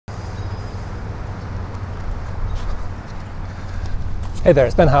Hey there,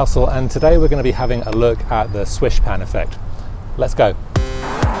 it's Ben Housel, and today we're going to be having a look at the swish pan effect. Let's go.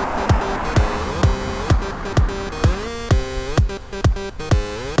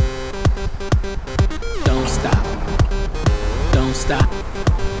 Don't stop. Don't stop.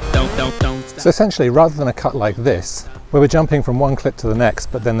 Don't stop. So essentially, rather than a cut like this, where we're jumping from one clip to the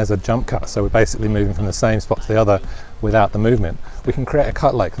next, but then there's a jump cut, so we're basically moving from the same spot to the other without the movement, we can create a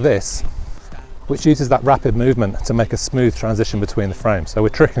cut like this, which uses that rapid movement to make a smooth transition between the frames. So we're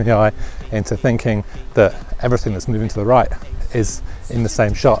tricking the eye into thinking that everything that's moving to the right is in the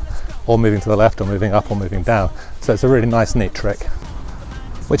same shot, or moving to the left, or moving up, or moving down. So it's a really nice, neat trick,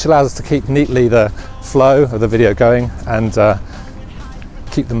 which allows us to keep neatly the flow of the video going and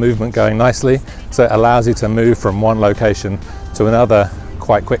keep the movement going nicely. So it allows you to move from one location to another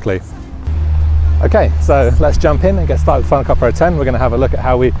quite quickly. Okay, so let's jump in and get started with Final Cut Pro 10. We're going to have a look at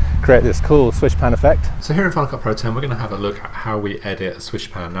how we create this cool swish pan effect. So here in Final Cut Pro 10, we're going to have a look at how we edit a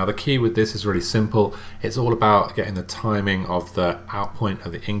swish pan. Now the key with this is really simple. It's all about getting the timing of the out point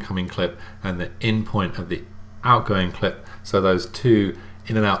of the incoming clip and the in point of the outgoing clip. So those two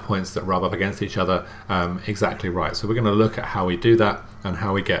in and out points that rub up against each other exactly right. So we're going to look at how we do that and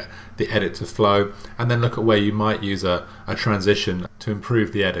how we get the edit to flow, and then look at where you might use a transition to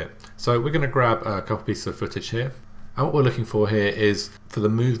improve the edit. So we're going to grab a couple pieces of footage here, and what we're looking for here is for the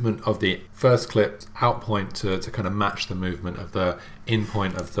movement of the first clip out point to kind of match the movement of the in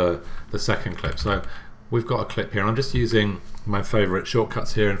point of the second clip. So we've got a clip here, and I'm just using my favorite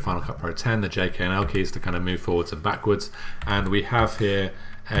shortcuts here in Final Cut Pro 10, the J, K and L keys, to kind of move forwards and backwards. And we have here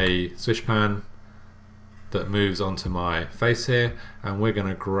a swish pan that moves onto my face here, and we're going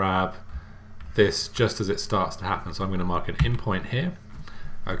to grab this just as it starts to happen. So I'm going to mark an in point here,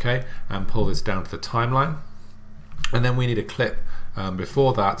 okay, and pull this down to the timeline. And then we need a clip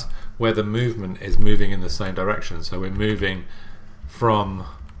before that where the movement is moving in the same direction. So we're moving from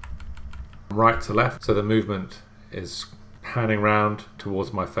right to left, so the movement is panning round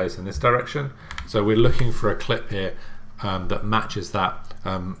towards my face in this direction. So we're looking for a clip here that matches that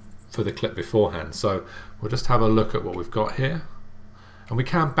for the clip beforehand. So we'll just have a look at what we've got here, and we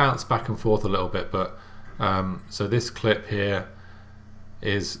can bounce back and forth a little bit, but so this clip here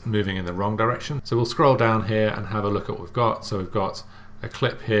is moving in the wrong direction. So we'll scroll down here and have a look at what we've got. So we've got a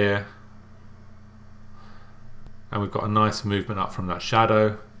clip here, and we've got a nice movement up from that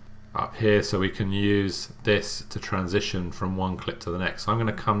shadow up here, so we can use this to transition from one clip to the next. So I'm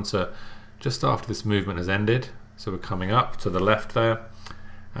going to come to just after this movement has ended, so we're coming up to the left there,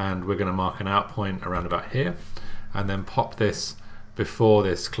 and we're going to mark an out point around about here, and then pop this before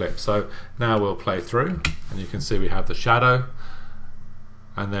this clip. So now we'll play through, and you can see we have the shadow,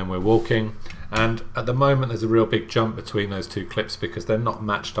 and then we're walking, and at the moment there's a real big jump between those two clips because they're not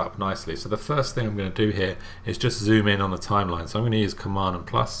matched up nicely. So the first thing I'm going to do here is just zoom in on the timeline. So I'm going to use Command and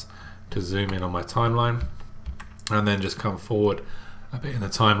plus to zoom in on my timeline, and then just come forward a bit in the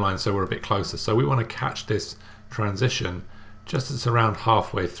timeline so we're a bit closer. So we want to catch this transition just as it's around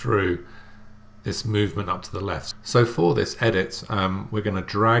halfway through this movement up to the left. So for this edit, we're going to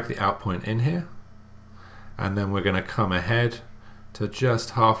drag the out point in here, and then we're going to come ahead to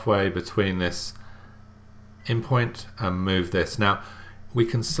just halfway between this in point and move this. Now we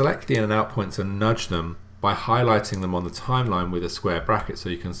can select the in and out points and nudge them by highlighting them on the timeline with a square bracket. So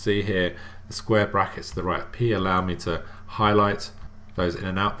you can see here the square brackets to the right P allow me to highlight those in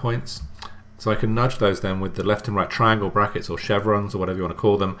and out points. So I can nudge those then with the left and right triangle brackets or chevrons or whatever you want to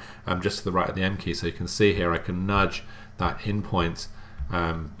call them, just to the right of the M key. So you can see here I can nudge that in point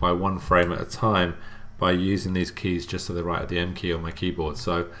by one frame at a time by using these keys just to the right of the M key on my keyboard.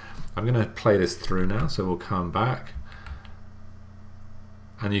 So I'm going to play this through now, so we'll come back,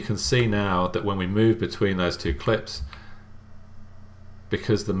 and you can see now that when we move between those two clips,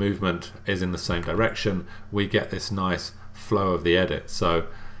 because the movement is in the same direction, we get this nice flow of the edit. So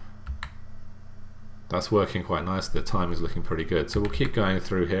that's working quite nicely. The time is looking pretty good. So we'll keep going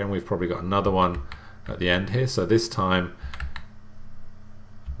through here, and we've probably got another one at the end here. So this time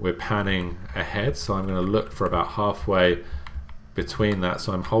we're panning ahead, so I'm going to look for about halfway between that.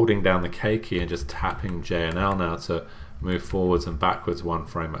 So I'm holding down the K key and just tapping J and L now to move forwards and backwards one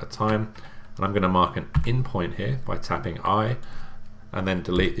frame at a time. And I'm going to mark an in point here by tapping I, and then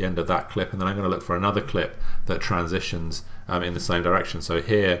delete the end of that clip, and then I'm going to look for another clip that transitions in the same direction. So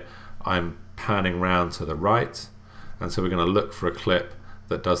here I'm panning round to the right, and so we're going to look for a clip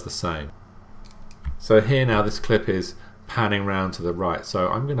that does the same. So here now this clip is panning round to the right, so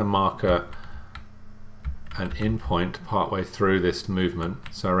I'm going to mark an in point partway through this movement,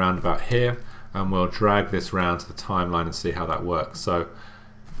 so around about here, and we'll drag this round to the timeline and see how that works. So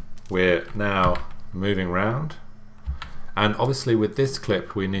we're now moving round, And obviously with this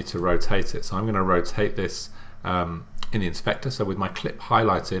clip we need to rotate it, so I'm going to rotate this in the inspector. So with my clip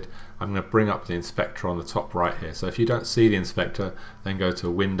highlighted, I'm going to bring up the inspector on the top right here. So if you don't see the inspector, then go to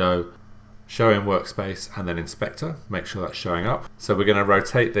Window, Show in Workspace, and then Inspector. Make sure that's showing up. So we're going to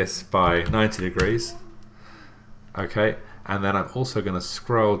rotate this by 90 degrees. Okay, and then I'm also going to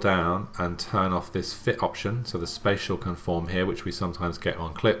scroll down and turn off this fit option, so the spatial conform here, which we sometimes get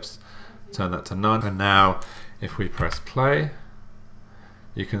on clips. Turn that to none. And now if we press play,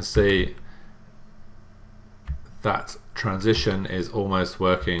 you can see that transition is almost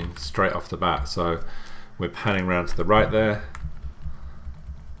working straight off the bat. So we're panning around to the right there,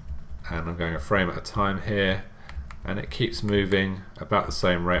 and I'm going a frame at a time here, and it keeps moving about the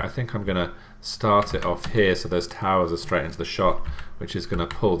same rate. I think I'm going to start it off here so those towers are straight into the shot, which is going to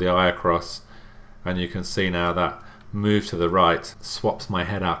pull the eye across, and you can see now that move to the right swaps my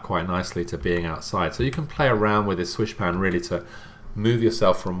head out quite nicely to being outside. So you can play around with this swish pan really to move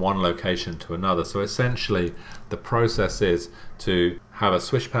yourself from one location to another. So essentially the process is to have a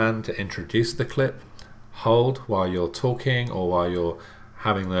swish pan to introduce the clip, hold while you're talking or while you're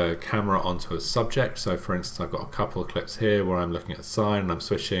having the camera onto a subject. So for instance, I've got a couple of clips here where I'm looking at a sign and I'm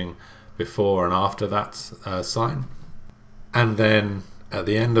swishing before and after that sign. And then at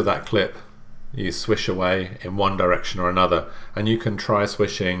the end of that clip, you swish away in one direction or another, and you can try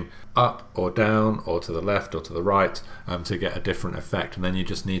swishing up or down or to the left or to the right to get a different effect. And then you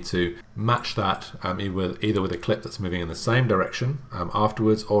just need to match that either with a clip that's moving in the same direction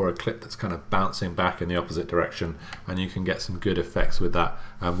afterwards, or a clip that's kind of bouncing back in the opposite direction, and you can get some good effects with that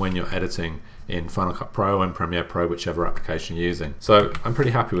when you're editing in Final Cut Pro and Premiere Pro, whichever application you're using. So I'm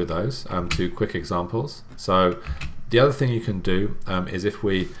pretty happy with those two quick examples. So the other thing you can do is if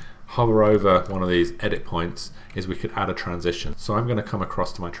we hover over one of these edit points, is we could add a transition. So I'm going to come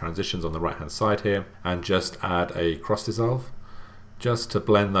across to my transitions on the right hand side here and just add a cross dissolve just to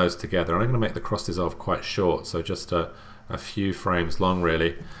blend those together. And I'm going to make the cross dissolve quite short, so just a few frames long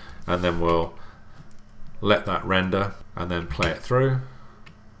really, and then we'll let that render and then play it through,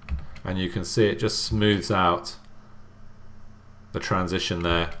 and you can see it just smooths out the transition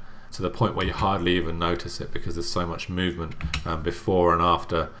there to the point where you hardly even notice it because there's so much movement before and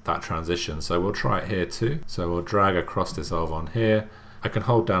after that transition. So we'll try it here too. So we'll drag a cross dissolve on here. I can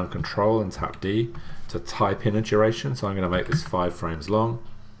hold down Control and tap D to type in a duration. So I'm going to make this 5 frames long.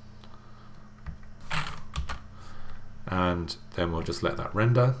 And then we'll just let that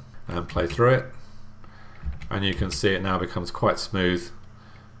render and play through it. And you can see it now becomes quite smooth,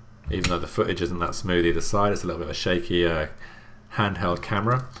 even though the footage isn't that smooth either side. It's a little bit of a shaky handheld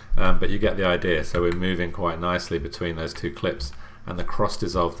camera, but you get the idea. So we're moving quite nicely between those two clips, and the cross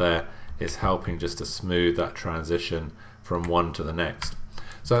dissolve there is helping just to smooth that transition from one to the next.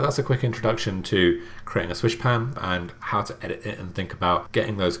 So that's a quick introduction to creating a swish pan and how to edit it and think about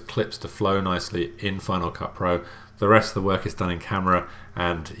getting those clips to flow nicely in Final Cut Pro. The rest of the work is done in camera,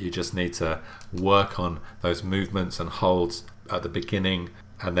 and you just need to work on those movements and holds at the beginning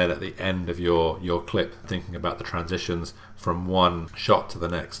and then at the end of your clip, thinking about the transitions from one shot to the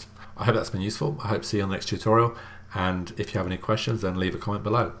next. I hope that's been useful. I hope to see you on the next tutorial, and if you have any questions, then leave a comment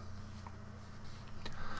below.